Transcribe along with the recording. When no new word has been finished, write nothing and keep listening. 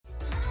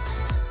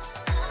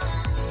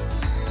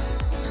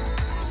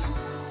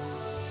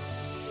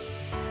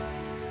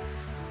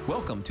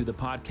Welcome to the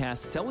podcast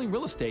Selling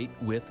Real Estate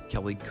with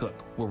Kelly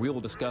Cook, where we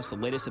will discuss the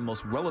latest and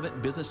most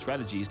relevant business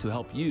strategies to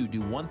help you do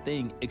one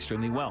thing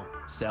extremely well: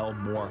 sell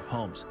more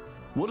homes.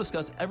 We'll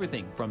discuss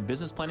everything from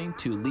business planning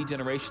to lead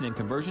generation and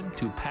conversion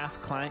to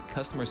past client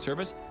customer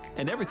service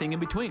and everything in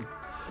between.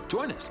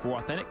 Join us for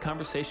authentic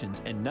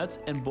conversations and nuts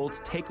and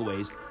bolts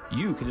takeaways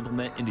you can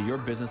implement into your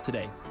business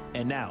today.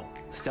 And now,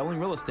 Selling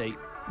Real Estate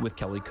with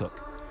Kelly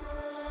Cook.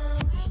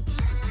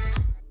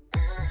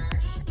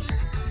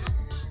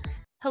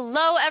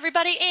 Hello,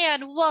 everybody,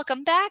 and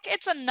welcome back.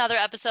 It's another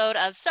episode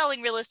of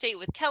Selling Real Estate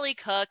with Kelly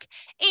Cook,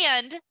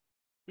 and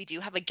we do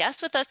have a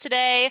guest with us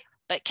today.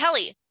 But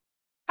Kelly,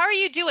 how are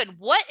you doing?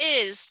 What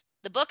is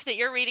the book that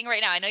you're reading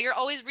right now? I know you're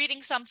always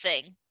reading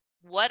something.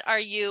 What are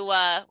you?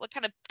 What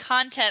kind of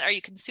content are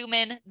you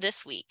consuming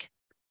this week?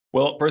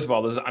 Well, first of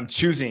all, I'm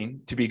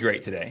choosing to be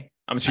great today.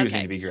 I'm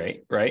choosing to be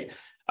great, right?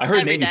 I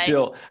heard Every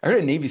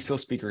a Navy SEAL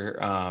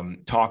speaker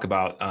talk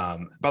about.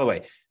 By the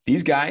way,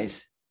 these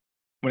guys,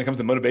 when it comes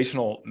to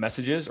motivational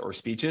messages or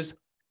speeches,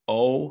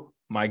 oh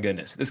my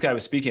goodness. This guy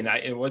was speaking.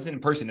 It wasn't in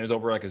person. It was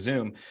over like a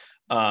Zoom.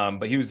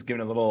 But he was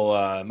giving a little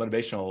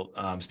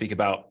motivational speak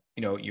about,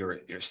 your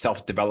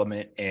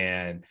self-development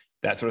and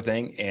that sort of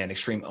thing and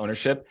extreme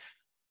ownership.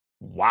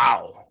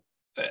 Wow.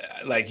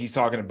 Like he's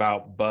talking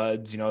about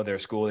buds, their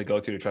school they go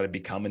through to try to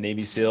become a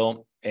Navy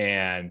SEAL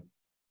and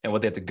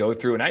what they have to go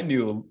through. And I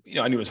knew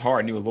it was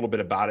hard. I knew a little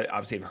bit about it.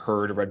 Obviously I've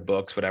heard or read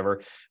books,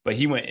 whatever, but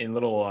he went in a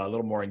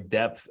little more in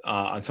depth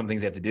on some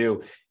things they have to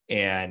do.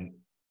 And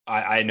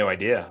I had no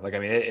idea. Like, I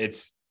mean,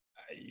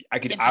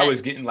 I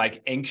was getting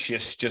like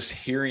anxious just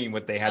hearing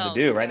what they had to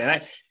do. Right.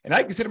 Gosh. And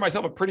I consider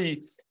myself a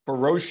pretty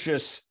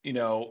ferocious, a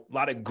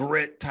lot of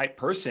grit type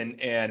person.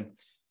 And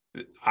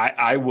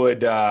I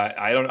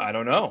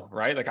don't know.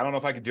 Right. Like, I don't know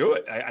if I could do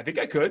it. I think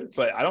I could,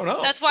 but I don't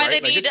know. That's why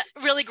right? they need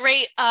really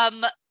great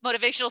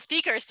motivational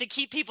speakers to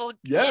keep people in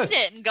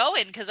it and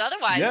going. Because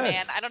otherwise, man,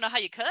 I don't know how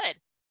you could.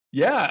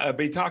 Yeah.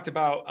 But he talked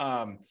about,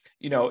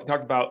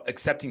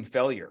 accepting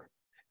failure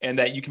and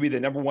that you can be the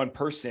number one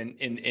person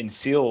in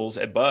SEALs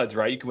at Buds,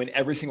 right? You can win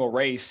every single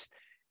race.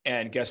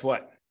 And guess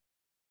what?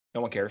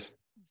 No one cares.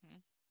 Mm-hmm.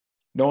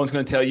 No one's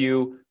going to tell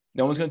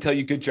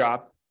you good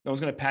job. No one's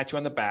going to pat you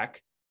on the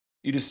back.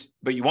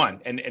 But you won,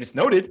 and it's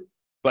noted,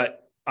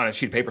 but on a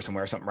sheet of paper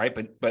somewhere or something, right?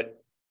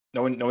 But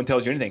no one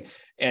tells you anything,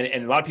 and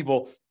a lot of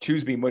people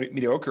choose to be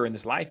mediocre in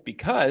this life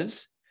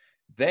because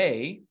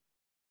they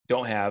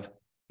don't have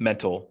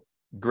mental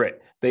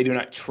grit. They do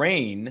not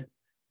train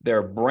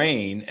their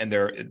brain and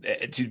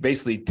to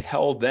basically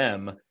tell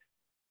them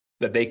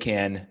that they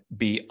can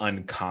be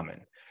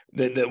uncommon.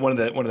 One of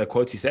the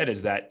quotes he said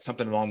is that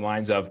something along the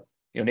lines of,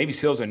 Navy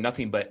SEALs are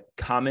nothing but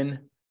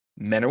common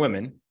men or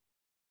women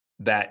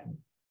that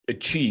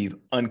achieve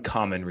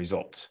uncommon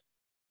results.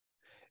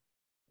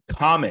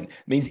 Common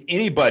means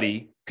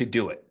anybody could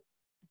do it.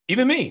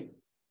 Even me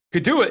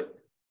could do it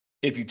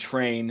if you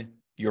train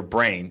your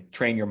brain,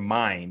 train your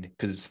mind,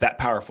 because it's that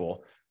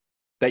powerful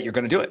that you're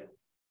going to do it,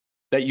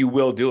 that you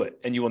will do it,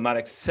 and you will not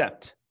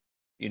accept,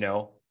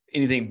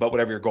 anything but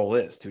whatever your goal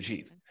is to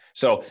achieve.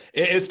 So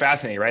it's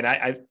fascinating, right?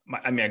 I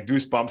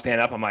goosebumps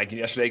stand up. I'm like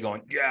yesterday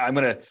going, yeah, I'm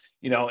going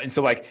to, and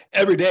so like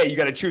every day you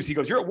got to choose. He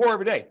goes, you're at war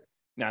every day.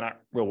 Now,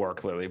 not real war,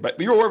 clearly, but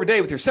you're at war every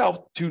day with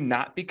yourself to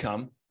not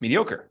become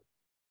mediocre.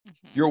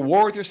 Mm-hmm. You're at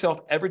war with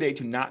yourself every day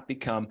to not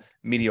become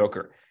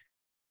mediocre.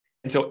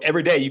 And so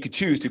every day you could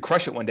choose to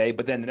crush it one day,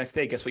 but then the next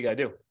day, guess what you got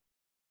to do?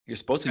 You're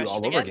supposed to do it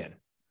all over again.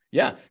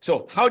 Yeah.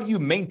 So how do you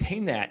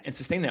maintain that and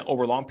sustain that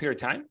over a long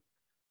period of time?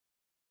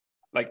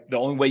 Like the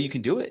only way you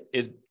can do it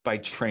is by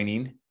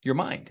training your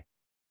mind.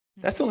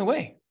 That's the only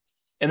way.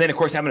 And then, of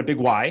course, having a big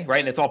why, right?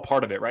 And it's all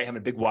part of it, right? Having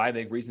a big why, a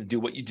big reason to do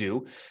what you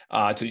do,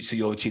 so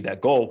you'll achieve that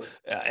goal.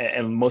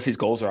 And most of these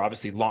goals are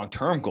obviously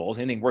long-term goals.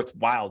 Anything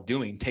worthwhile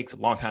doing takes a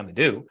long time to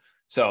do.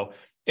 So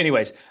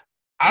anyways,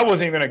 I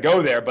wasn't even going to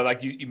go there, but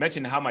like you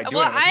mentioned, how am I doing?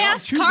 Well, I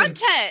asked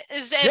content.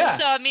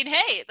 So, I mean,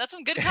 hey, that's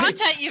some good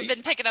content you've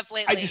been picking up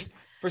lately.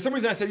 For some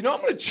reason, I said,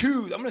 I'm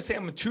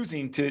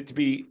choosing to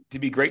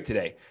be great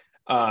today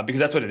because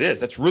that's what it is.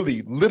 That's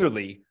really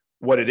literally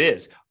what it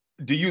is.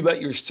 Do you let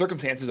your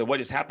circumstances of what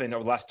just happened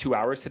over the last 2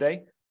 hours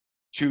today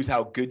choose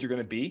how good you're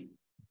going to be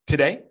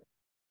today?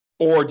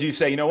 Or do you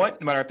say, you know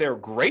what, no matter if they're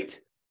great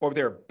or if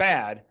they're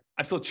bad,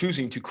 I'm still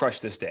choosing to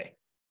crush this day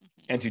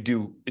and to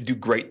do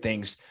great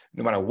things,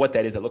 no matter what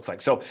that is that looks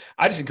like. So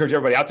I just encourage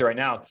everybody out there right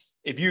now,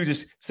 if you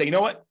just say, you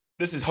know what,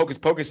 this is hocus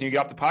pocus and you get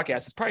off the podcast,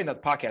 it's probably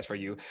not the podcast for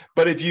you.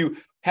 But if you're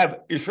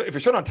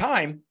short on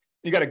time,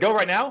 you got to go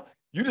right now.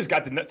 You just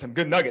got some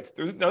good nuggets.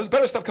 There's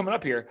better stuff coming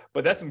up here,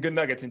 but that's some good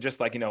nuggets in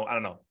just like,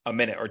 a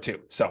minute or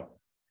two. So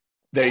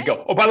there you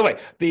go. Oh, by the way,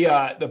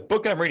 the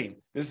book that I'm reading,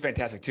 this is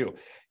fantastic too.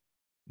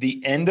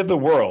 The End of the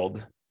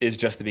World is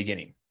Just the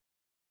Beginning.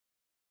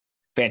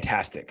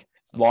 Fantastic.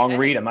 It's a long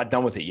read. I'm not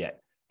done with it yet.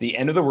 The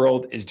End of the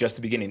World is Just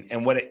the Beginning.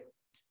 And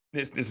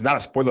this is not a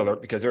spoiler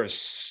alert because there is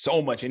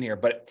so much in here,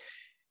 but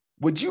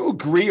would you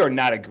agree or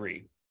not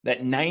agree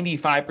that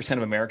 95%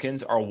 of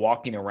Americans are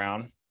walking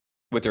around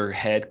with their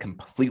head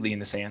completely in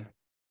the sand?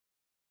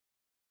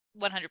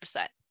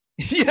 100%.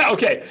 Yeah,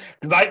 okay.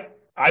 Because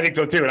I think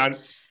so too. And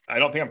I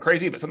don't think I'm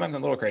crazy, but sometimes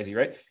I'm a little crazy,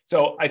 right?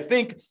 So I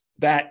think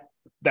that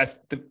that's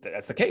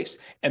the case.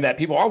 And that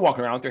people are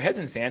walking around with their heads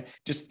in the sand,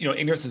 just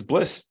ignorance is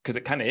bliss, because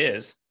it kind of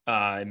is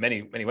in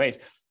many, many ways.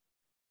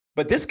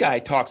 But this guy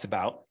talks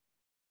about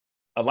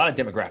a lot of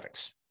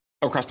demographics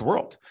across the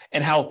world,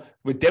 and how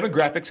with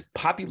demographics,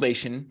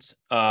 populations,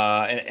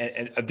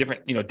 and of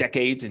different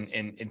decades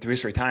and through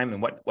history of time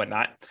and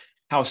whatnot,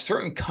 how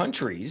certain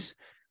countries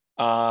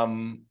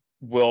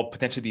will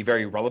potentially be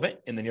very relevant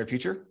in the near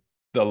future,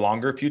 the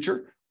longer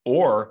future,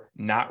 or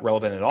not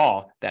relevant at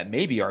all, that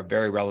maybe are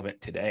very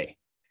relevant today.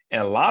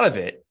 And a lot of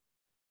it,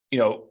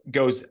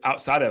 goes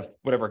outside of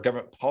whatever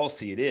government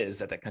policy it is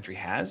that country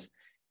has.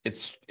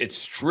 It's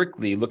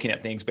strictly looking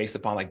at things based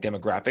upon like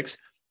demographics,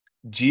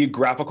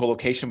 geographical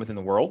location within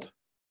the world,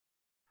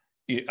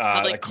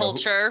 Probably like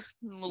culture,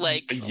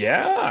 like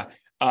yeah,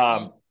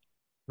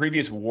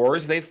 previous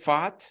wars they've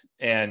fought,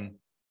 and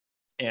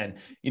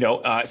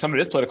some of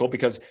it is political,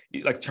 because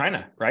like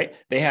China, right?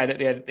 They had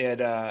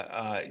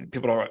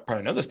people don't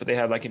probably know this, but they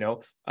had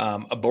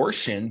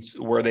abortions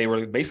where they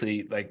were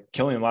basically like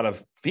killing a lot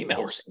of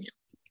females.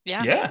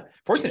 Yeah,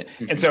 forcing it.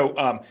 Mm-hmm. And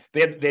so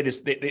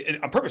they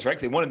on purpose, right?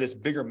 Because they wanted this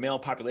bigger male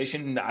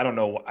population. I don't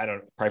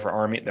probably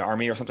for the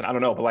army or something. I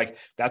don't know, but like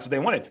that's what they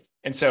wanted.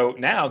 And so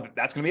now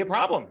that's going to be a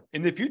problem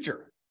in the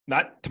future,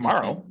 not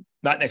tomorrow,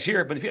 not next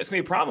year, but it's going to be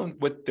a problem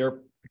with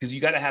because you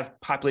got to have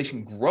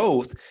population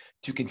growth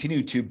to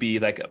continue to be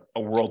like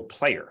a world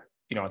player,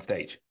 on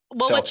stage.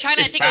 Well, so with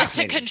China, I think it was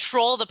to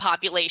control the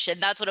population.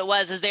 That's what it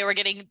was, is they were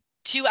getting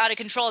too out of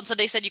control. And so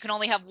they said you can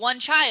only have one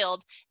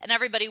child, and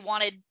everybody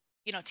wanted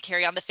to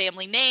carry on the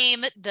family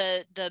name.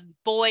 The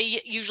boy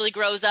usually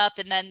grows up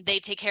and then they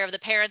take care of the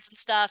parents and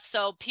stuff.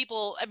 So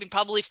people,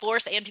 probably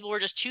forced, and people were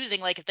just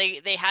choosing, like if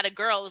they had a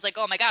girl, it was like,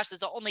 oh my gosh, that's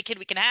the only kid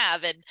we can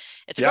have, and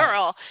it's a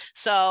girl.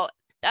 So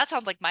that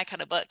sounds like my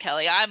kind of book,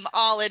 Kelly. I'm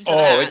all into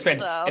that. Oh, it's been,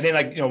 so. And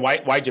then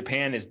why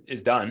Japan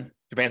is done.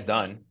 Japan's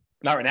done.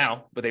 Not right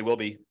now, but they will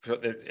be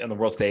on the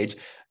world stage.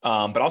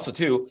 But also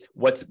too,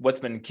 what's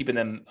been keeping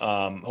them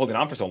holding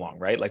on for so long,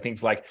 right? Like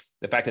things like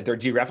the fact that they're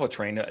geographical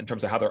terrain in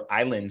terms of how their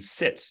island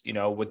sits,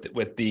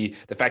 with the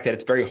fact that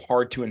it's very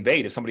hard to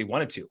invade if somebody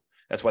wanted to.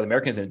 That's why the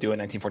Americans didn't do it in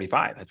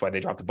 1945. That's why they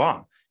dropped the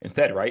bomb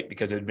instead, right?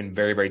 Because it had been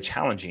very, very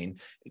challenging,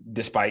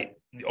 despite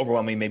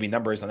overwhelming maybe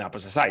numbers on the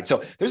opposite side.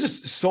 So there's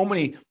just so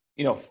many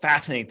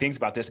fascinating things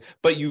about this,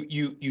 but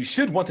you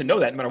should want to know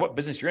that no matter what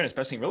business you're in,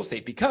 especially in real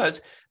estate, because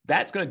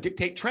that's going to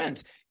dictate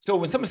trends. So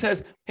when someone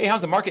says, hey,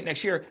 how's the market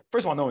next year?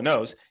 First of all, no one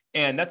knows.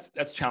 And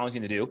that's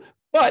challenging to do,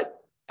 but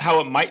how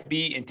it might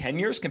be in 10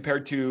 years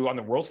compared to on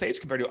the world stage,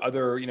 compared to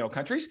other,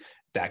 countries,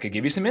 that could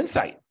give you some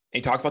insight. And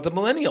he talks about the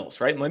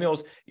millennials, right?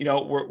 Millennials,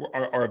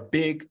 are a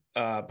big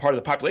part of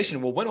the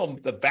population. Well, when will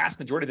the vast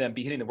majority of them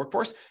be hitting the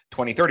workforce?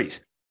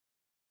 2030s.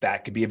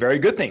 That could be a very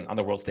good thing on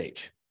the world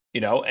stage.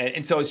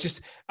 And so it's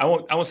just, I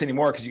won't say any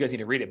more because you guys need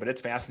to read it, but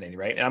it's fascinating,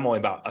 right? And I'm only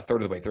about a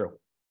third of the way through.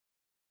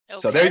 Okay.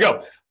 So there you go.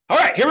 All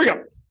right, here we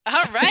go.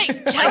 All right.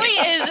 Kelly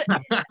is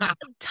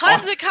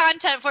tons of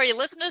content for you.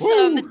 Listen to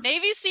some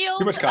Navy SEAL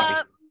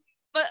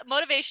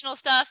motivational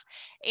stuff,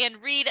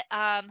 and read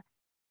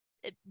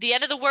The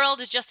End of the World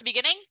is Just the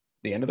Beginning.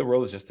 The End of the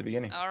World is Just the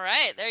Beginning. All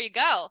right, there you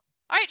go. All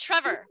right,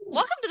 Trevor,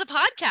 welcome to the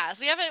podcast.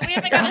 We haven't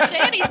got to say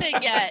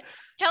anything yet.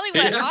 Kelly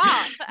went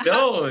off.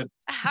 No.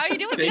 How are you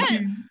doing? Thank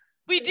you.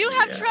 We do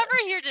have Trevor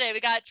here today.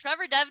 We got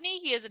Trevor Devney.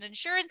 He is an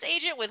insurance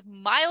agent with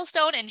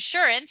Milestone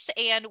Insurance,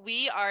 and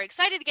we are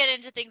excited to get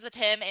into things with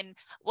him. And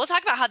we'll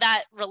talk about how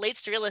that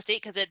relates to real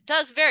estate, because it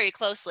does very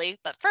closely.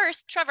 But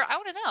first, Trevor, I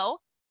want to know,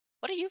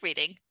 what are you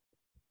reading?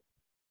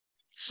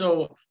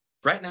 So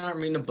right now I'm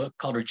reading a book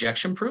called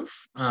Rejection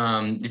Proof.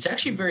 It's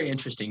actually very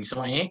interesting. So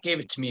my aunt gave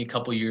it to me a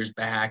couple years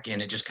back,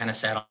 and it just kind of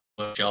sat on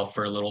the shelf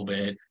for a little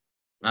bit.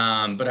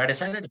 But I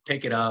decided to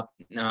pick it up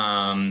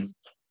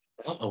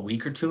a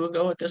week or two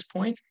ago at this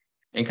point,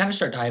 and kind of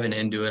start diving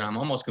into it. I'm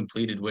almost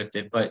completed with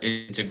it, but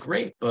it's a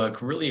great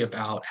book, really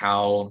about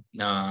how,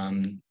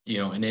 an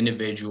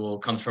individual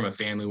comes from a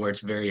family where it's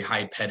very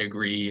high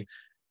pedigree,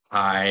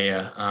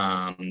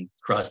 high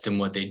trust in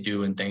what they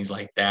do and things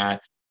like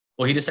that.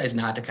 Well, he decides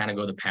not to kind of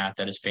go the path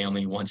that his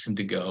family wants him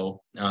to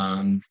go,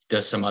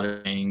 does some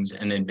other things.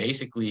 And then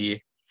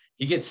basically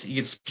he gets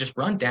just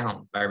run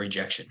down by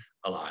rejection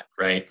a lot,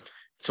 right?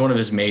 It's one of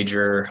his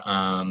major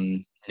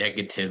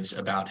negatives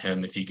about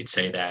him, if you could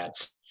say that.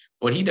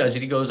 What he does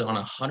is he goes on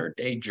a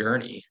 100-day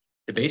journey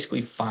to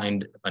basically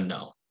find a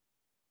no.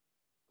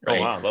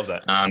 Right? Oh, wow. I love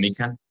that.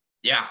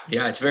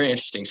 It's very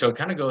interesting. So it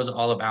kind of goes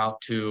all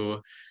about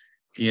to,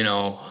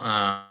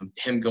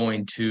 him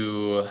going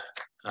to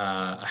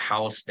a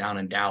house down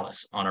in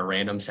Dallas on a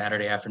random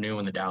Saturday afternoon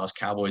when the Dallas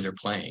Cowboys are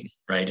playing,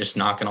 right? Just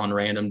knocking on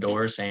random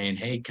doors saying,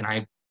 hey, can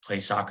I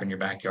play soccer in your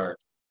backyard?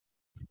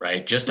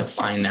 Right? Just to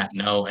find that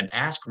no, and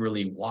ask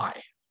really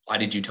why. Why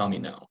did you tell me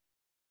no?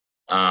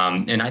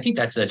 And I think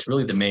that's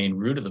really the main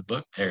root of the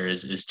book there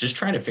is just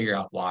trying to figure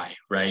out why,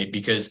 right?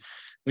 Because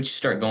once you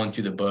start going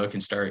through the book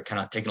and start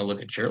kind of taking a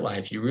look at your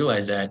life, you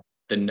realize that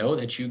the no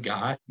that you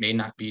got may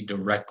not be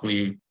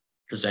directly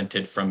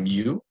presented from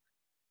you,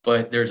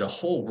 but there's a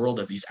whole world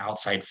of these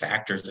outside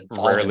factors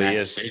involved in that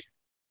decision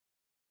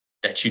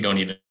that you don't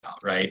even know,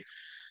 right?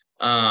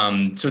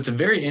 So it's a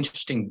very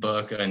interesting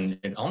book, and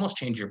it almost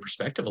changed your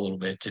perspective a little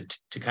bit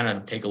to kind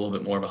of take a little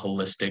bit more of a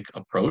holistic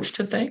approach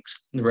to things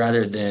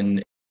rather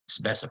than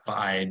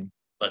specified,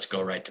 let's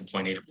go right to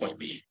point A to point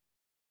B.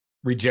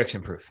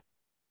 Rejection proof.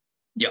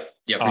 Yep.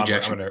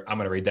 Rejection. I'm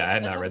gonna read that. I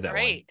have not read that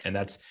great. one, and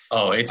that's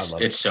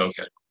it's so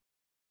good.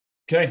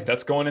 Okay,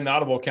 that's going in the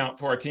Audible account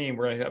for our team.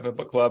 We're gonna have a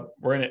book club.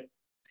 We're in it.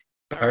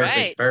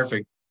 Perfect.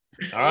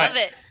 Love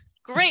it.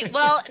 Great.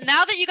 Well,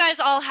 now that you guys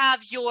all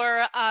have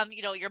your,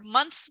 your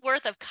month's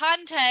worth of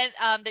content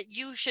that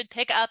you should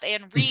pick up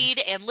and read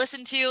and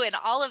listen to and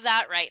all of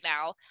that right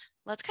now,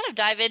 let's kind of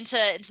dive into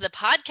the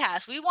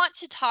podcast. We want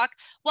to talk.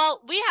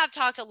 Well, we have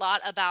talked a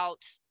lot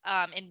about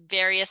in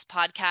various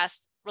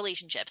podcasts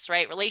relationships,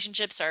 right?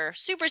 Relationships are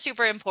super,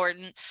 super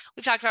important.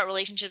 We've talked about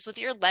relationships with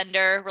your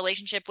lender,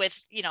 relationship with,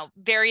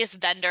 various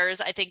vendors.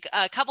 I think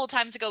a couple of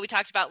times ago, we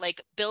talked about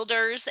like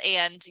builders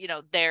and,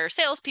 their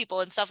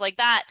salespeople and stuff like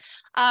that.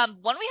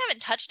 One we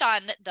haven't touched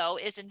on though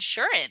is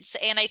insurance.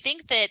 And I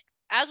think that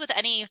as with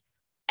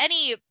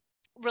any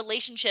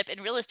relationship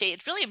in real estate,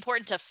 it's really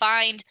important to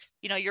find,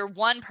 your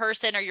one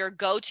person or your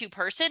go-to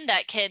person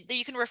that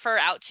you can refer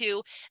out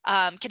to,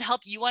 can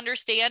help you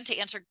understand to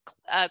answer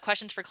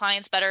questions for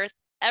clients better,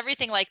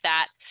 everything like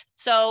that.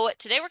 So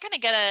today we're kind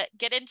of gonna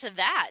get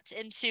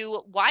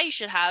into why you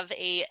should have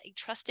a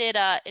trusted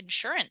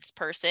insurance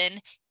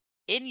person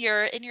in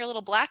your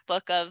little black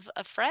book of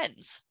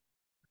friends.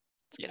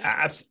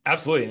 Yeah,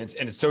 absolutely,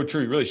 and it's so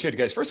true. You really should,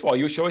 guys. First of all,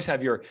 you should always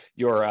have your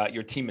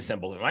team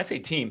assembled. And when I say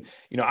team,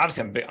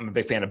 obviously I'm a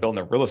big fan of building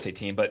a real estate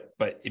team, but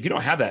if you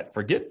don't have that,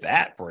 forget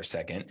that for a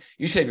second.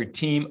 You should have your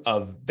team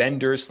of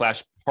vendors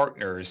 /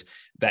 partners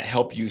that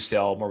help you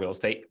sell more real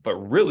estate. But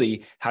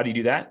really, how do you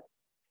do that?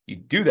 You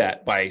do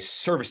that by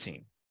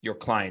servicing your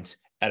clients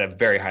at a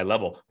very high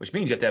level, which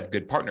means you have to have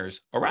good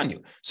partners around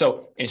you.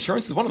 So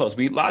insurance is one of those.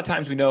 A lot of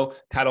times we know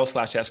title /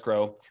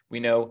 escrow, we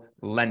know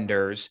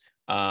lenders,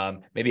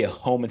 maybe a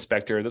home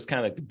inspector. Those kind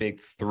of like the big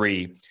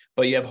three.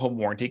 But you have home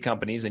warranty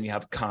companies and you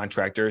have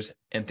contractors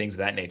and things of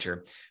that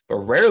nature. But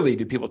rarely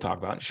do people talk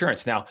about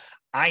insurance. Now,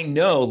 I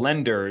know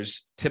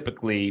lenders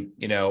typically,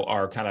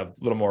 are kind of a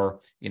little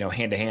more,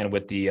 hand to hand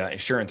with the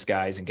insurance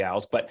guys and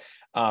gals, but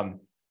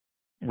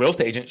real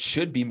estate agents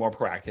should be more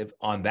proactive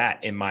on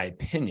that, in my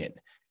opinion,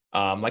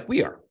 like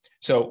we are.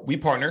 So we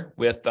partner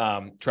with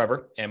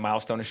Trevor and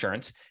Milestone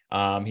Insurance.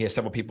 He has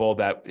several people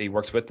that he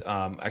works with,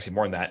 actually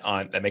more than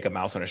that, that make up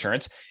Milestone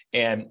Insurance.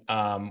 And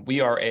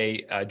we are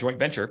a joint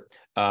venture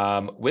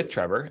with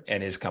Trevor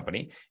and his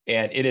company.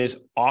 And it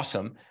is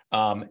awesome.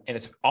 And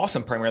it's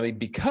awesome primarily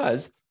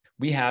because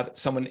we have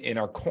someone in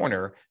our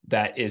corner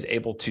that is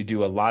able to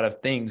do a lot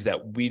of things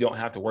that we don't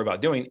have to worry about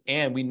doing.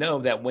 And we know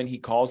that when he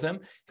calls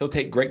them, he'll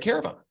take great care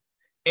of them.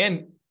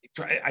 And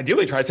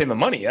ideally try to save them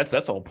money. That's the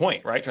whole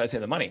point, right? Try to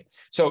save the money.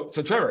 So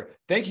Trevor,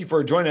 thank you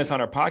for joining us on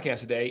our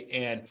podcast today.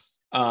 And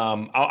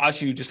I'll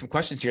ask you just some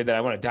questions here that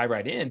I want to dive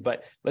right in,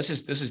 but let's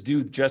just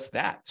do just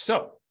that.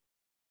 So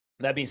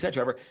that being said,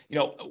 Trevor,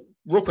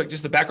 real quick,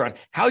 just the background,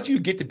 how did you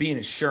get to be in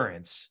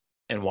insurance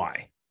and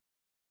why?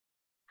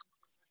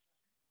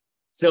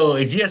 So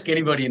if you ask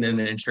anybody in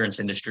the insurance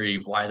industry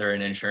why they're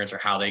in insurance or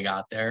how they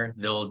got there,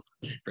 they'll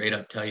straight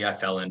up tell you I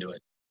fell into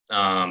it.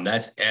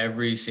 That's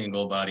every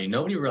single body.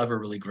 Nobody ever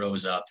really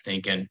grows up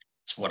thinking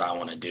it's what I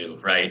want to do,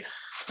 right?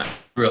 I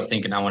grew up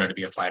thinking I wanted to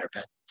be a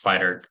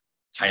fighter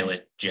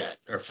pilot jet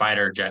or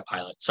fighter jet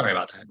pilot. Sorry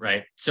about that,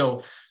 right?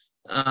 So,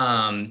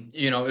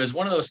 it was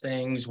one of those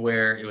things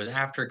where it was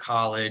after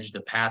college,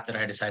 the path that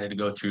I decided to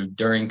go through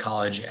during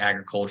college,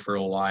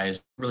 agricultural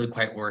wise, really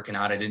quite working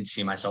out. I didn't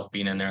see myself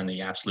being in there in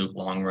the absolute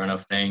long run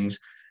of things.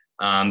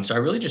 So I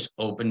really just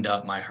opened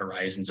up my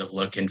horizons of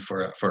looking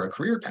for a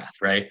career path,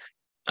 right?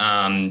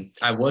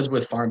 I was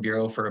with Farm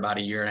Bureau for about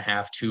 1.5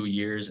 years, 2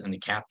 years in the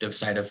captive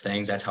side of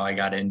things. That's how I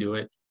got into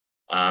it.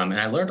 And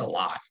I learned a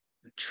lot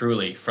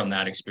truly from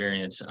that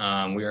experience.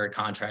 We are a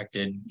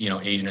contracted,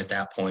 agent at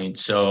that point.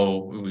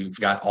 So we've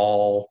got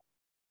all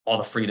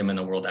the freedom in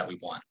the world that we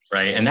want.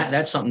 Right. And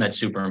that's something that's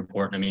super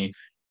important to me.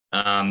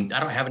 I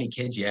don't have any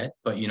kids yet,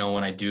 but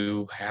when I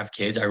do have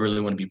kids, I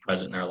really want to be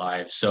present in their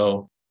lives.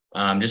 So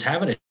just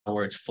having it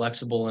where it's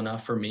flexible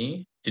enough for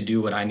me to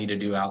do what I need to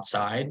do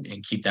outside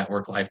and keep that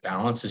work-life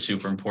balance is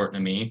super important to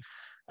me.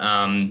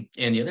 And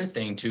the other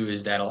thing too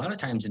is that a lot of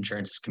times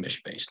insurance is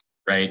commission-based,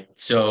 right?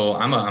 So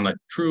I'm a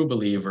true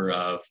believer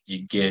of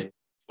you get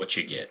what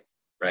you get,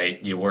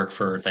 right? You work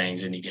for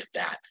things and you get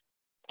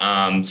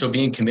that. So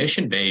being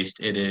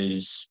commission-based,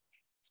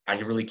 I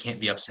really can't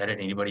be upset at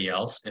anybody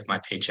else if my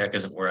paycheck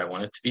isn't where I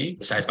want it to be,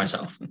 besides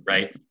myself,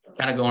 right?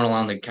 Kind of going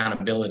along the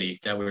accountability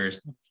that we were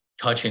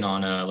touching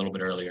on a little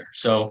bit earlier.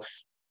 So,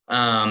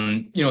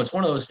 it's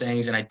one of those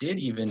things. And I did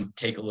even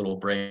take a little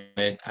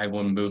break. I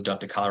moved up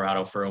to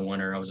Colorado for a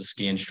winter. I was a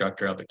ski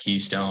instructor up at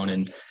Keystone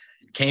and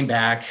came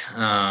back.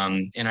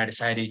 And I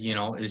decided,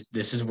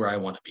 this is where I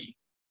want to be.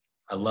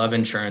 I love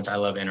insurance. I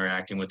love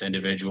interacting with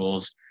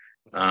individuals.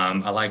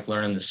 I like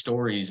learning the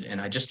stories,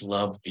 and I just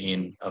love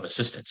being of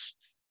assistance,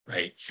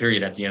 right?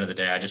 Period. At the end of the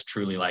day, I just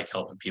truly like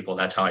helping people.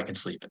 That's how I can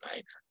sleep at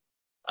night.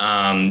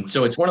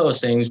 So it's one of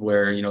those things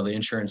where, the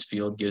insurance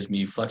field gives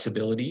me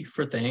flexibility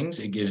for things.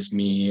 It gives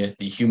me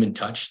the human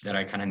touch that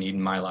I kind of need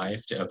in my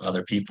life of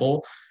other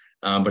people.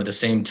 But at the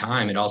same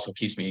time, it also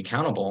keeps me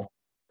accountable,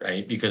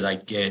 right? Because I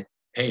get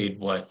paid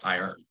what I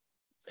earn.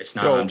 It's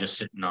not, I'm So, just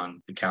sitting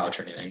on the couch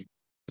or anything.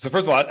 so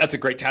first of all, that's a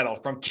great title,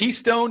 from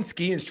Keystone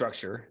Ski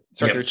Instructor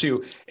Yep.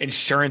 to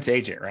insurance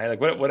agent, right?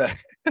 Like what a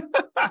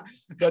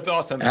that's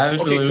awesome.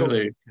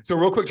 Absolutely. Okay, so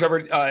real quick, Trevor,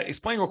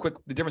 explain real quick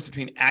the difference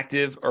between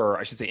active, or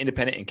I should say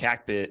independent and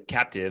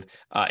captive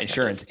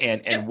insurance,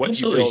 and Yeah, what you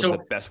absolutely. feel is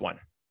the best one.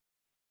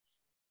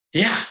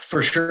 Yeah,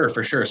 for sure,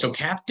 for sure. So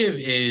captive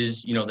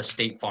is, the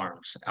state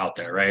farms out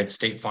there, right?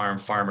 State Farm,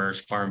 Farmers,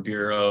 Farm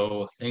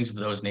Bureau, things of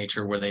those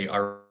nature where they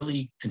are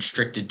really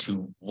constricted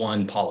to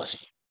one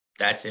policy.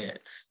 That's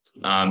it.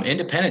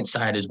 Independent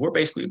side is we're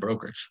basically a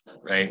brokerage,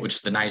 right? Which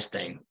is the nice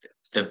thing.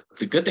 The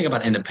good thing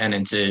about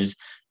independence is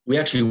we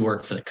actually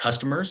work for the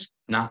customers,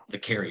 not the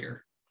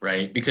carrier,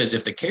 right? Because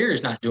if the carrier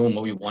is not doing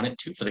what we want it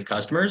to for the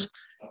customers,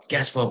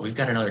 guess what? We've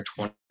got another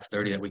 20,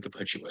 30 that we could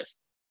put you with.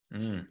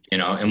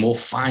 And we'll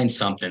find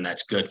something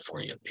that's good for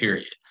you,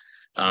 period.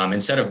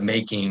 Instead of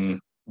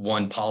making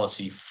one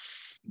policy,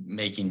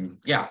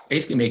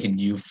 basically making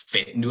you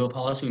fit into a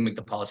policy, we make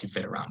the policy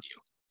fit around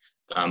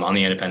you on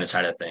the independent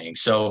side of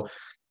things. So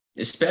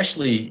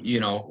especially,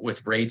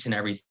 with rates and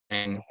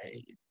everything,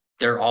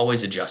 they're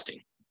always adjusting,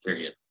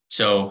 period.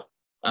 So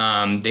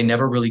they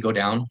never really go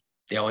down.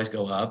 They always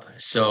go up.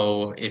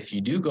 So if you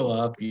do go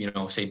up,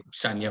 say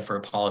sign you up for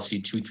a policy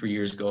 2-3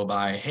 years go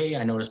by, hey,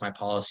 I noticed my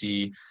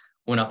policy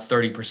went up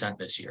 30%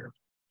 this year.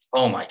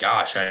 Oh my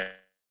gosh,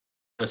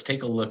 let's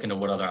take a look into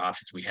what other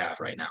options we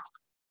have right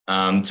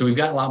now. So we've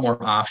got a lot more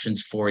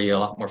options for you, a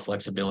lot more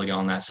flexibility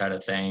on that side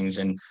of things.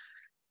 And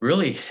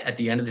really, at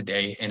the end of the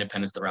day,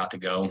 independence the route to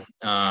go.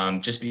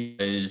 Just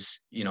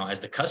because, as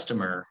the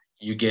customer,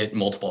 you get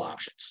multiple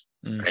options,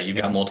 right? You've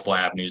got multiple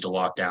avenues to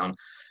walk down.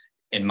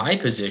 In my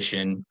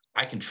position,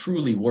 I can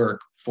truly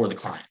work for the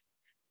client,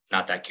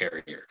 not that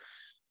carrier.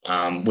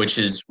 Which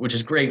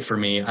is great for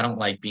me. I don't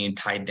like being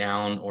tied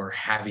down or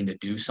having to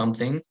do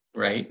something,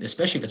 right?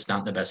 Especially if it's not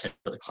in the best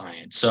interest for the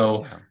client.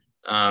 So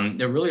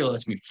it really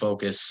lets me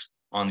focus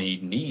on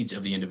the needs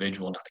of the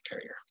individual, not the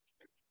carrier.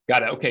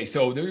 Got it. Okay,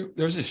 so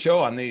there's a show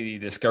on the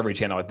Discovery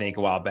Channel, I think,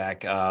 a while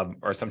back,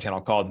 or some channel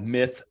called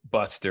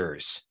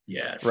Mythbusters.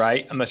 Yes.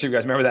 Right? I'm not sure if you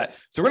guys remember that.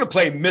 So we're going to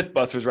play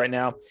Mythbusters right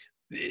now.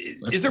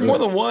 Is there more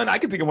than one? I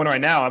can think of one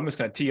right now. I'm just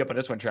going to tee up on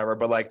this one, Trevor.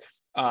 But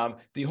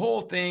the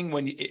whole thing,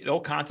 the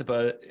whole concept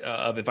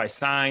of if I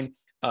sign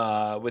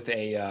with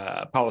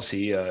a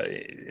policy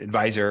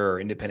advisor or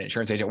independent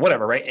insurance agent,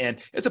 whatever, right? And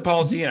it's a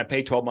policy, and I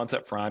pay 12 months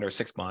up front or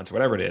 6 months,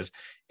 whatever it is,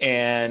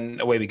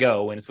 and away we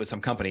go. And it's with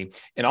some company,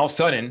 and all of a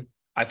sudden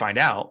I find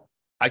out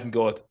I can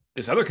go with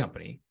this other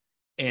company,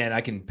 and I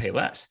can pay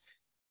less.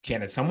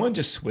 Can someone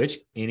just switch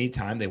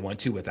anytime they want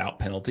to without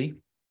penalty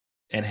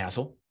and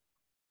hassle?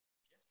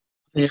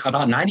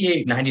 About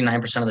 98,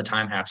 99% of the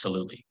time,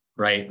 absolutely.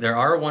 Right. There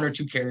are one or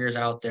two carriers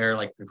out there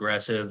like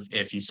Progressive.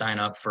 If you sign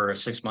up for a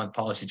 6-month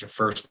policy, it's your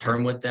first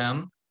term with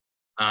them.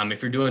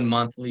 If you're doing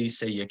monthly,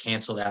 say you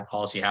cancel that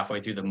policy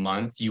halfway through the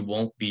month, you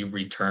won't be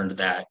returned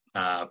that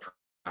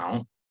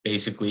amount,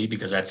 basically,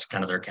 because that's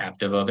kind of their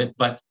captive of it.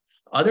 But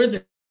other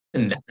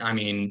than that, I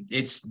mean,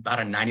 it's about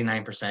a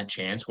 99%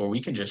 chance where we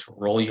can just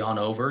roll you on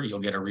over. You'll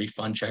get a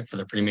refund check for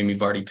the premium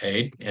you've already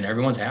paid, and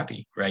everyone's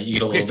happy, right? You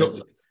get a little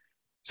bit.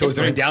 So is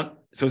there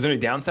any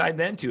downside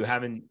then to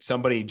having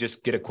somebody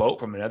just get a quote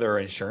from another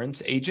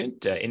insurance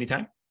agent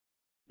anytime?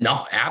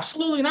 No,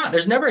 absolutely not.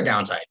 There's never a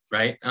downside,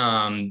 right?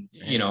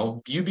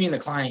 You being the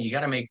client, you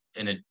got to make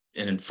an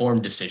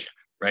informed decision,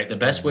 right? The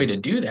best way to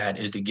do that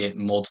is to get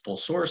multiple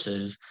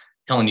sources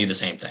telling you the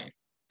same thing.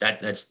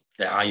 That's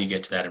how you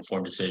get to that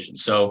informed decision.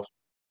 So,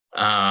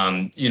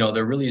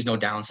 there really is no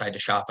downside to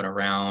shopping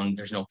around.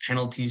 There's no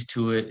penalties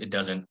to it. It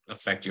doesn't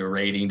affect your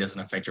rating, doesn't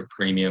affect your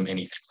premium,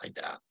 anything like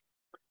that.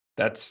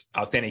 That's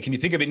outstanding. Can you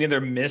think of any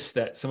other myths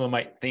that someone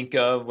might think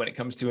of when it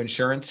comes to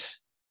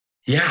insurance?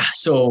 Yeah.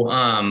 So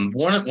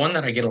one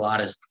that I get a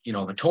lot is,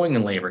 the towing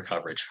and labor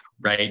coverage,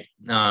 right?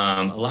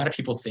 A lot of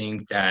people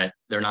think that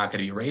they're not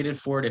going to be rated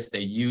for it if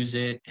they use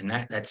it, and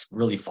that's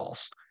really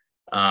false.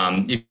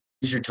 If you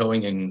use your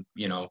towing and,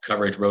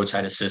 coverage,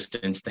 roadside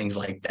assistance, things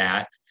like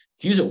that,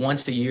 if you use it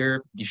once a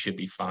year, you should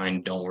be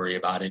fine. Don't worry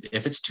about it.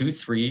 If it's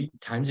 2-3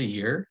 times a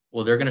year,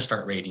 well, they're going to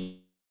start rating.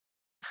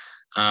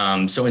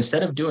 So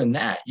instead of doing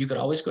that, you could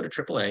always go to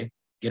AAA,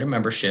 get a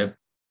membership,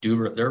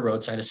 do their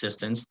roadside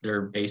assistance.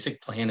 Their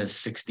basic plan is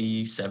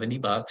 $60,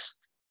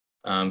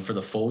 $70 for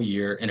the full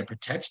year, and it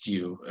protects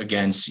you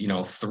against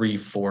 3,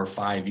 4,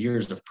 5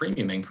 years of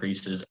premium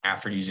increases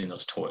after using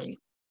those towing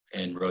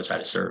and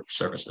roadside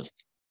services.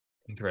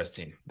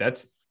 Interesting.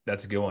 That's a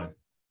good one.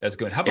 That's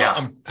good. How about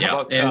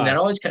and that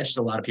always catches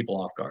a lot of people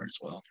off guard as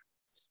well.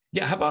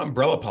 Yeah. How about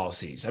umbrella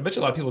policies? I bet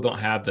you a lot of people don't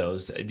have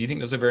those. Do you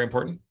think those are very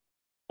important?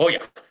 Oh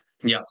yeah.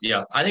 Yeah,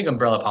 yeah. I think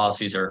umbrella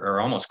policies are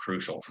almost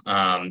crucial.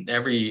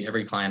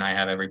 Every client I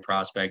have, every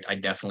prospect, I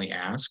definitely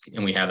ask,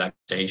 and we have that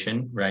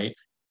conversation, right?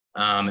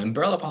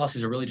 Umbrella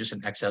policies are really just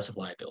an excess of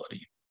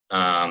liability.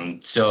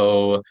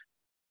 So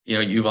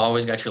you've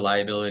always got your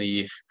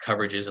liability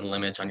coverages and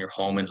limits on your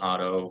home and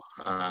auto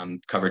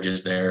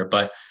coverages there,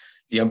 but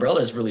the umbrella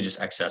is really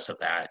just excess of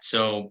that.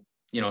 So,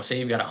 say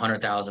you've got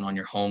 100,000 on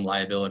your home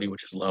liability,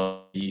 which is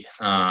low,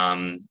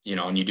 and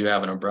you do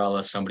have an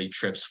umbrella, somebody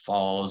trips,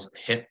 falls,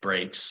 hip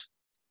breaks,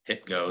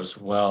 hip goes,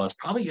 well, it's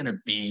probably going to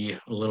be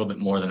a little bit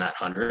more than that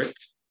 100,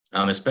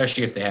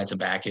 especially if they had some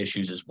back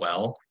issues as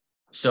well.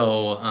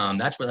 So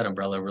that's where that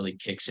umbrella really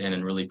kicks in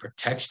and really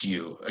protects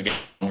you against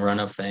the run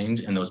of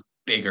things and those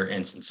bigger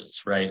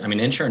instances, right? I mean,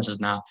 insurance is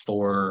not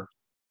for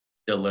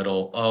the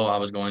little, oh, I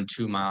was going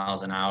 2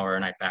 miles an hour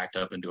and I backed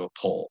up into a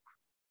pole.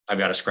 I've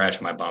got a scratch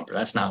on my bumper.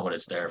 That's not what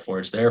it's there for.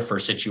 It's there for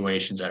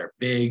situations that are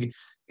big,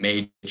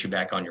 made you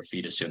back on your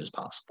feet as soon as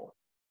possible.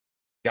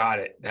 Got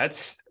it.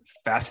 That's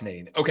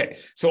fascinating. Okay,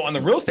 so on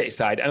the real estate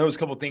side, I know there's a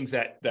couple of things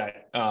that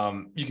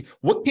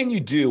what can you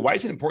do? Why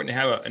is it important to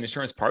have an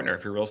insurance partner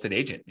if you're a real estate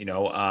agent?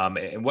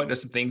 And what are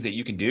some things that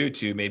you can do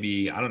to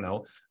maybe, I don't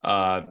know,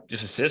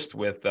 just assist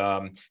with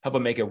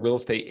helping make a real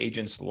estate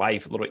agent's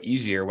life a little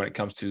easier when it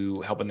comes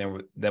to helping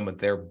them with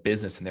their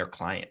business and their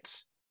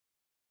clients?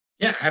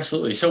 Yeah,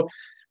 absolutely. So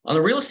on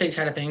the real estate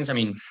side of things, I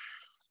mean,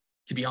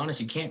 to be honest,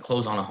 you can't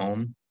close on a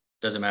home.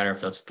 Doesn't matter if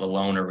that's the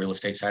loan or real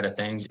estate side of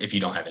things if you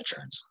don't have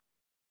insurance,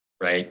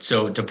 right?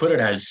 So to put it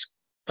as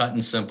cut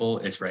and simple,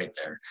 it's right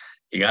there.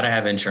 You got to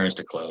have insurance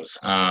to close.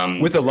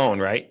 With a loan,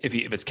 right? If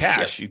it's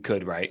cash, Yep. you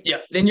could, right? Yeah,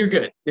 then you're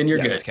good. Then you're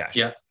good. It's cash.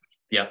 Yep.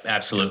 Yep.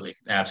 Absolutely.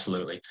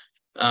 Absolutely.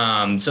 So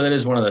that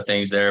is one of the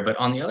things there. But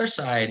on the other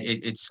side,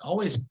 it's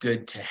always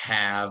good to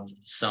have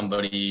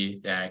somebody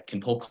that can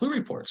pull clue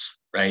reports,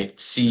 right?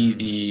 See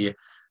the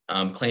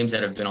claims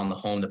that have been on the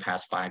home the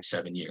past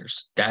 5-7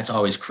 years. That's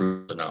always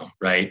crucial to know,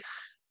 right?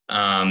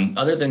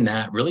 Other than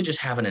that, really just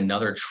having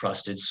another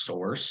trusted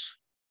source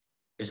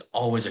is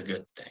always a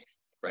good thing,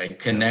 right?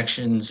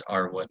 Connections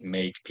are what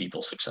make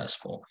people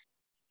successful.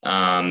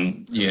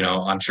 I'm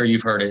sure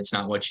you've heard it. It's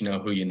not what you know,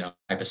 who you know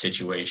type of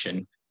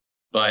situation.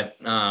 But,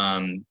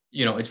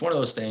 it's one of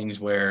those things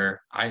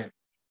where I've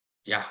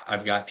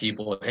got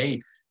people,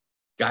 hey,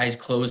 guys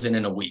closing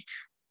in a week.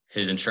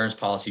 His insurance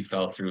policy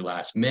fell through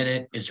last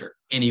minute. Is there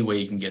any way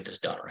you can get this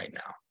done right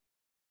now?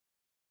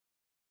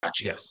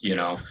 Yes.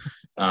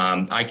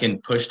 I can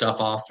push stuff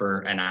off for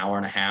an hour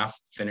and a half,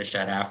 finish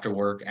that after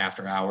work,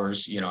 after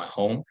hours, at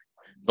home.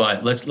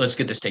 But let's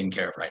get this taken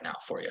care of right now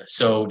for you.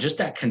 So just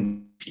that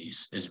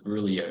piece is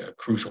really a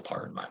crucial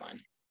part in my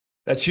mind.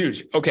 That's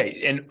huge.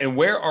 Okay. And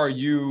where are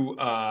you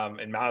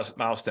in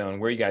Milestone?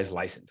 Where are you guys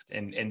licensed?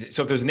 And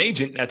so if there's an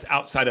agent that's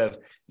outside of,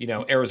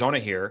 Arizona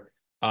here,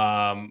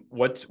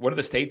 what are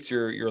the states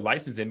you're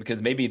licensed in?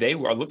 Because maybe they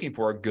are looking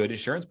for a good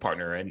insurance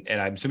partner.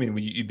 And I'm assuming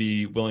you'd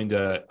be willing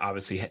to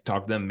obviously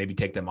talk to them, maybe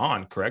take them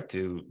on, correct?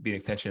 To be an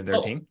extension of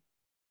their team?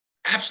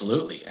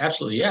 Absolutely.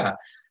 Absolutely. Yeah.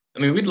 I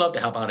mean, we'd love to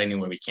help out any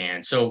way we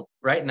can. So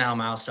right now,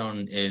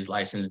 Milestone is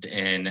licensed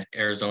in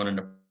Arizona,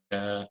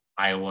 Nevada,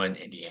 Iowa, and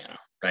Indiana,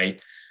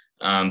 right?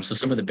 So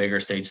some of the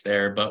bigger states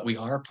there, but we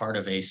are part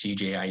of a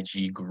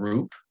CJIG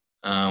group,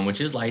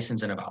 which is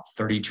licensed in about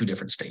 32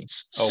 different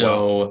states.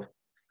 Wow.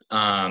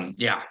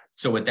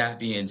 So with that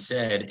being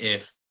said,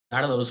 if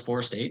out of those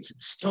 4 states,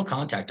 still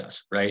contact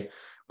us, right?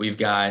 We've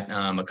got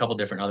a couple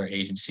different other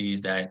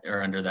agencies that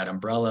are under that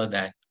umbrella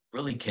that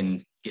really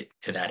can get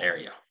to that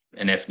area.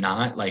 And if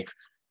not,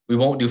 we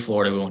won't do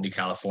Florida, we won't do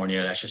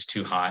California. That's just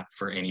too hot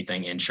for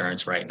anything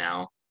insurance right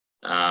now.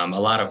 A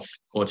lot of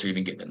quotes are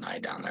even getting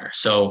denied down there.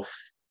 So,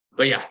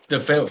 but yeah, the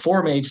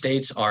 4 main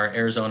states are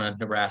Arizona,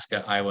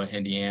 Nebraska, Iowa,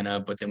 Indiana,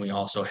 but then we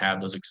also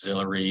have those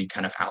auxiliary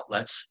kind of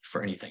outlets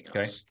for anything else.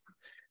 Okay.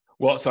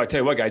 Well, so I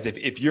tell you what, guys,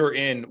 if you're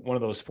in one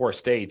of those 4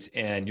 states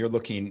and you're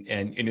looking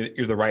and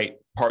you're the right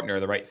partner,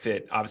 the right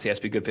fit, obviously it has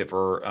to be a good fit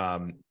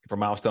for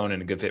Milestone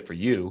and a good fit for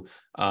you.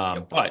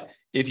 But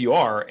if you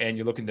are, and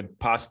you're looking to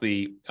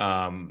possibly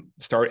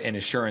start an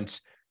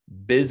insurance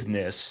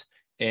business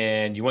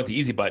and you want the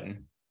easy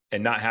button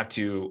and not have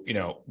to,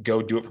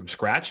 go do it from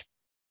scratch,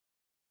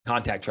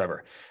 contact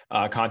Trevor,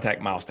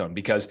 contact Milestone,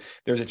 because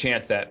there's a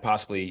chance that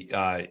possibly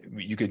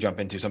you could jump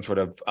into some sort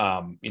of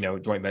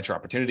joint venture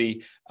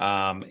opportunity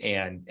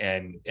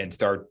and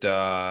start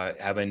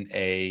having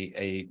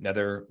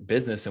another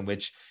business in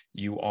which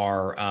you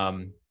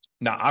are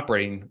not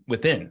operating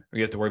within, or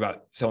you have to worry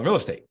about selling real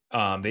estate.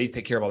 They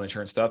take care of all the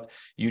insurance stuff.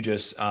 You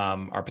just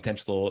are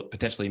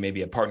potentially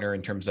maybe a partner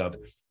in terms of,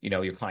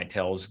 your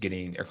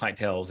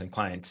clientels and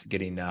clients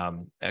getting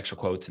extra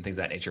quotes and things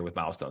of that nature with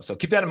Milestone. So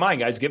keep that in mind,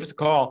 guys. Give us a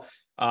call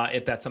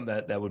if that's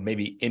something that would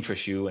maybe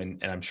interest you.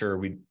 And I'm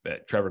sure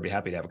Trevor would be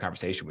happy to have a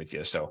conversation with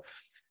you. So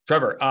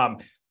Trevor,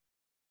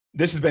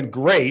 this has been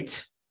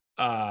great.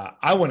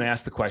 I want to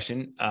ask the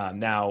question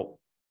now,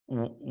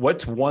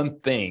 what's one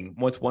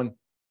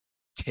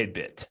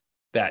tidbit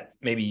that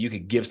maybe you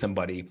could give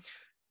somebody,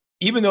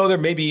 even though they're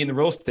maybe in the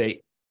real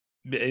estate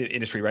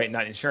industry, right?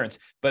 Not insurance,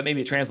 but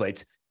maybe it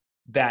translates.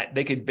 that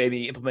they could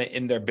maybe implement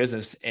in their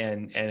business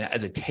and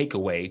as a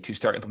takeaway to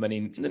start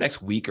implementing in the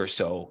next week or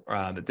so,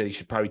 that they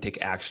should probably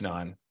take action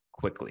on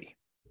quickly?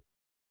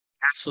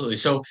 Absolutely.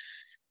 So,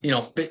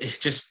 it's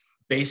just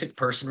basic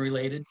person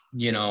related,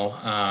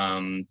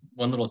 one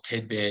little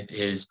tidbit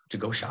is to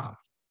go shop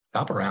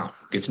around,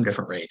 get some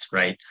different rates,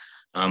 right?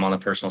 On the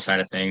personal side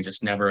of things,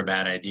 it's never a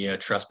bad idea.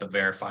 Trust but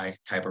verify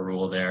type of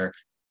rule there.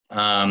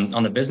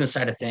 On the business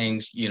side of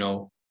things,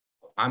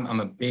 I'm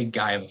a big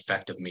guy of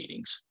effective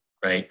meetings,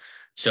 right?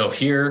 So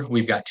here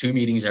we've got 2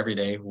 meetings every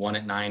day, one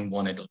at 9,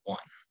 one at 1,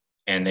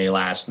 and they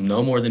last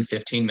no more than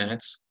 15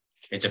 minutes.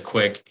 It's a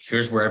quick,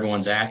 here's where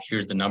everyone's at.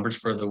 Here's the numbers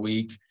for the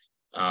week.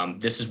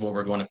 This is what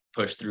we're going to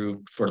push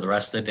through for the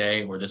rest of the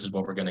day, or this is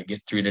what we're going to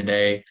get through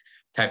today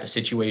type of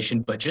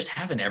situation. But just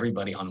having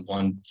everybody on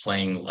one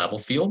playing level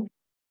field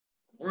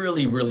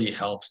really, really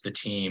helps the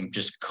team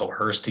just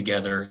coerce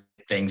together,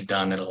 things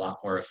done at a lot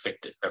more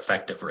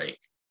effective rate.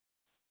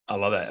 I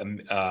love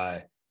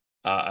that.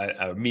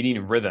 A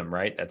meeting rhythm,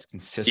 right? That's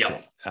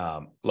consistent.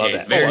 Yep. Love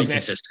that. Very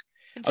consistent.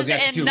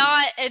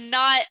 And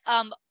not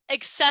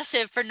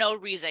excessive for no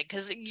reason,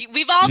 because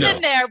we've all been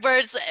there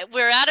where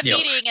we're at a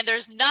meeting and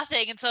there's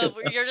nothing, and so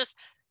you're just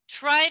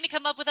trying to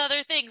come up with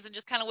other things and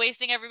just kind of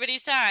wasting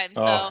everybody's time.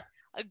 So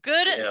a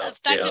good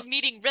effective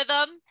meeting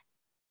rhythm.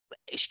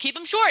 Keep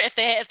them short.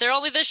 If they're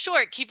only this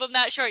short, keep them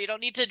that short. You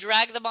don't need to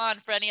drag them on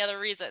for any other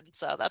reason.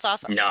 So that's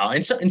awesome. No,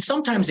 and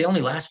sometimes they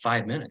only last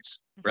 5 minutes,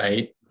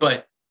 right?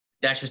 But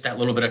that's just that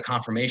little bit of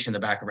confirmation in the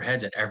back of our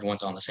heads that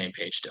everyone's on the same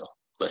page still.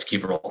 Let's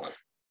keep rolling.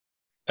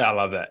 I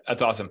love that.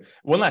 That's awesome.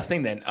 One last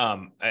thing then,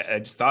 I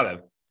just thought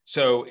of.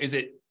 So is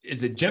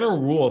a general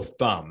rule of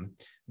thumb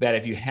that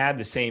if you had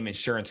the same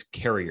insurance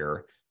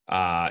carrier,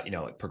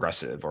 like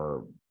Progressive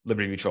or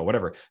Liberty Mutual,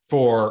 whatever,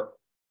 for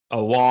a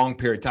long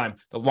period of time,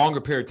 the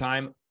longer period of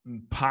time,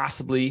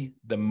 possibly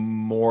the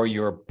more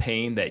you're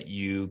paying, that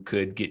you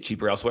could get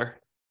cheaper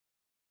elsewhere?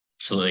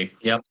 Absolutely.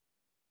 Yep.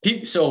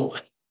 So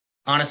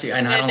honestly,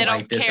 and I don't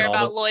like this care at all,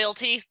 about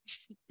loyalty.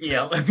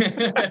 Yeah.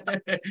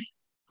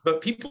 But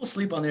people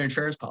sleep on their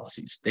insurance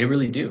policies. They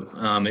really do.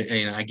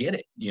 And I get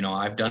it.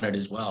 I've done it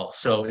as well.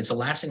 So it's the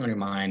last thing on your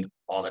mind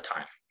all the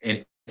time. And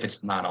if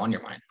it's not on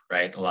your mind,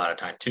 right, a lot of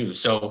time too.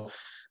 So,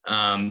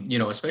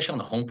 especially on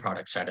the home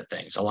product side of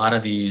things, a lot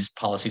of these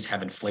policies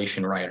have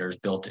inflation riders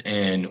built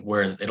in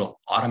where it'll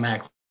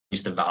automatically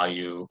increase the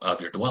value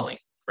of your dwelling,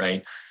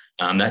 right?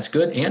 That's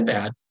good and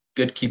bad.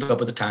 Good to keep up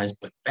with the times,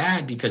 but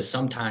bad because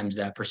sometimes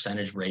that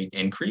percentage rate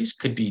increase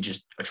could be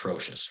just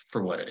atrocious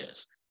for what it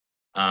is.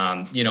 A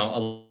lot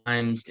of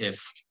times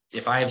if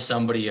I have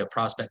a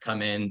prospect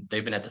come in,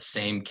 they've been at the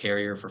same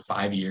carrier for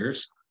 5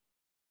 years,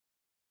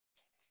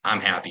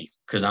 I'm happy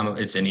because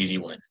it's an easy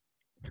win,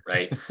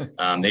 right?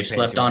 They've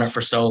slept on it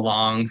for so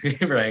long,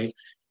 right?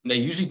 And they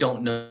usually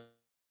don't know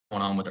what's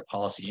going on with their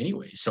policy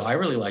anyway. So I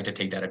really like to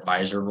take that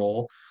advisor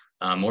role,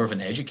 more of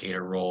an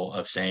educator role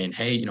of saying,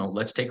 hey,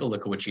 let's take a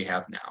look at what you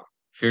have now.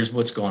 Here's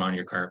what's going on in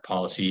your current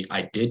policy.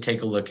 I did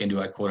take a look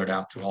into, I quoted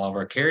out through all of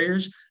our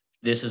carriers.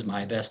 This is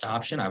my best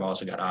option. I've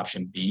also got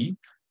option B.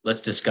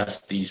 Let's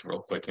discuss these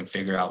real quick and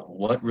figure out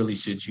what really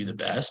suits you the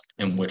best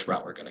and which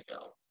route we're going to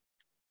go.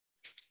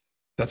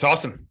 That's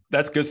awesome.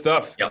 That's good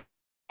stuff. Yep.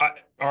 All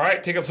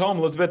right. Take us home,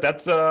 Elizabeth.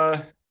 That's all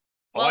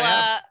I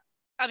have.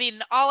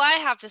 All I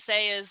have to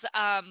say is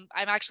I'm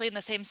actually in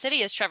the same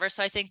city as Trevor,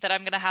 so I think that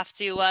I'm going to have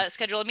to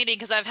schedule a meeting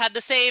because I've had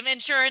the same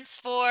insurance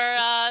for,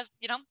 as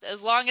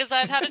long as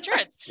I've had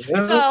insurance.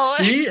 So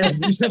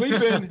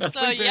Sleeping.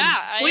 So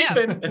yeah, I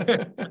am.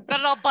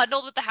 Got it all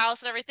bundled with the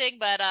house and everything,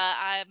 but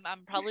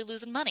I'm probably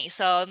losing money,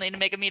 so I need to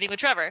make a meeting with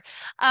Trevor.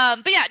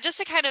 But yeah, just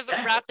to kind of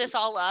wrap this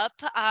all up,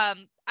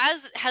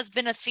 as has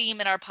been a theme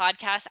in our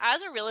podcast,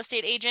 as a real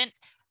estate agent,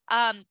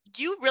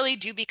 you really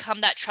do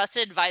become that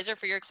trusted advisor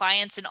for your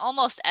clients in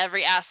almost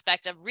every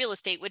aspect of real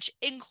estate, which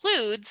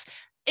includes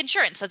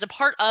insurance as a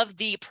part of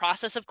the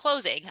process of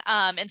closing.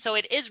 And so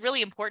it is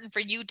really important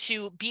for you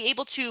to be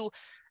able to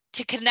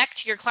connect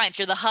to your clients.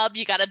 You're the hub,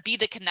 you got to be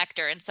the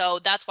connector. And so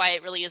that's why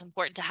it really is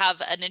important to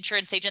have an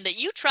insurance agent that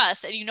you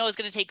trust and is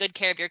going to take good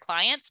care of your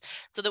clients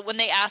so that when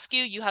they ask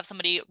you, you have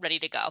somebody ready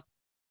to go.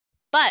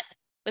 But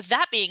with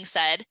that being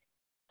said,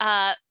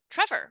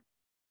 Trevor,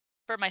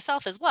 for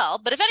myself as well,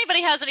 but if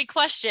anybody has any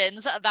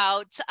questions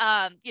about,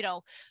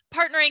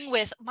 partnering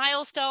with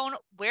Milestone,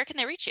 where can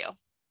they reach you?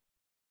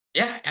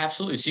 Yeah,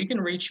 absolutely. So you can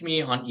reach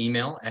me on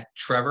email at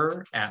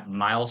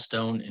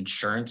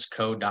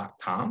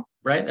trevor@milestoneinsuranceco.com,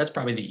 right? That's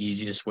probably the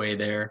easiest way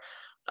there.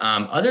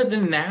 Other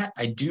than that,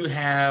 I do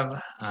have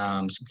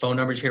some phone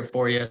numbers here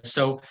for you.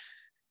 So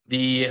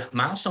the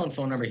Milestone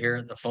phone number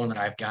here, the phone that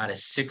I've got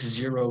is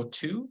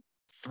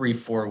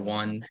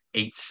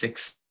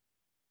 602-341-86,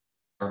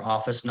 our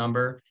office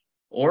number.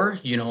 Or,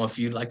 if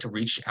you'd like to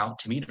reach out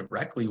to me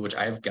directly, which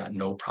I've got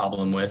no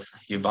problem with,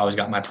 you've always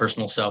got my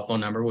personal cell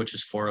phone number, which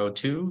is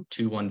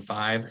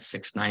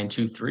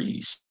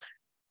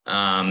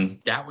 402-215-6923.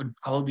 That would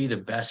probably be the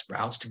best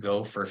routes to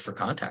go for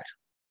contact.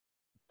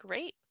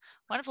 Great.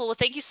 Wonderful. Well,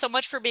 thank you so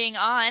much for being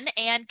on.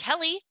 And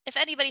Kelly, if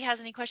anybody has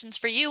any questions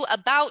for you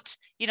about,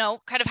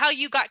 kind of how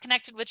you got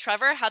connected with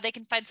Trevor, how they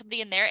can find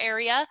somebody in their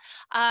area,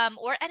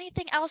 or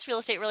anything else real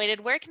estate related,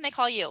 where can they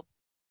call you?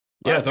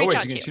 Yeah, as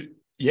always, you can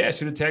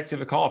shoot a text,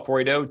 give a call,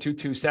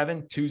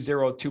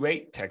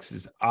 480-227-2028. Text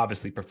is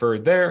obviously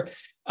preferred there.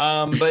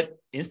 But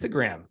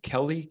Instagram,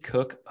 Kelly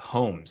Cook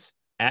Homes,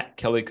 at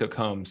Kelly Cook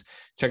Homes.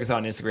 Check us out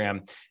on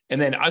Instagram.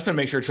 And then I just want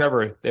to make sure,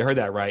 Trevor, they heard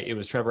that right. It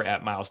was Trevor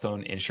at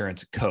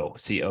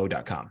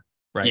milestoneinsuranceco.com,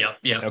 right? Yep.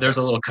 Okay. There's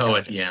a little co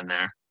at the end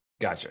there.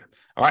 Gotcha.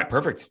 All right,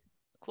 perfect.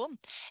 Cool.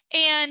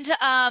 And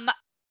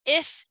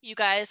if you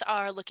guys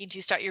are looking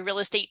to start your real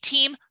estate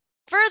team,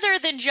 further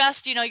than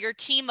just, your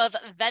team of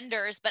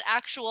vendors, but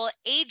actual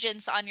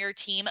agents on your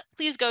team,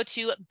 please go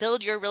to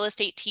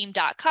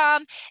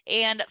buildyourrealestateteam.com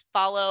and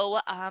follow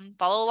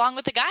along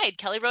with the guide.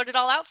 Kelly wrote it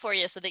all out for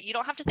you so that you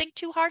don't have to think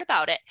too hard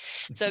about it.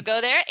 So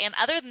go there. And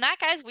other than that,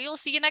 guys, we will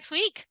see you next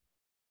week.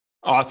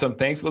 Awesome.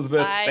 Thanks,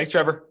 Elizabeth. Bye. Thanks,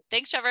 Trevor.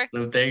 Thanks, Trevor.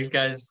 Thanks,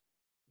 guys.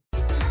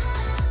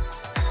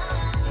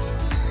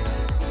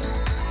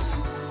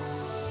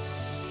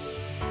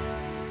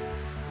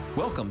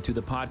 Welcome to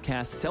the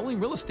podcast Selling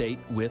Real Estate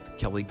with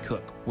Kelly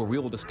Cook, where we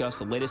will discuss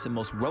the latest and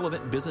most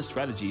relevant business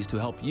strategies to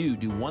help you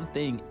do one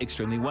thing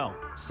extremely well: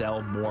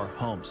 sell more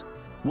homes.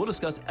 We'll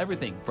discuss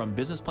everything from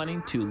business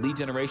planning to lead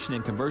generation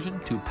and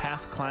conversion to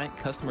past client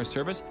customer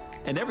service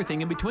and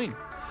everything in between.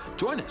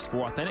 Join us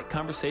for authentic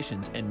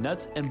conversations and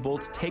nuts and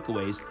bolts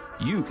takeaways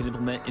you can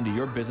implement into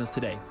your business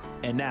today.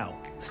 And now,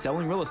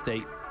 Selling Real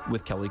Estate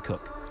with Kelly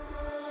Cook.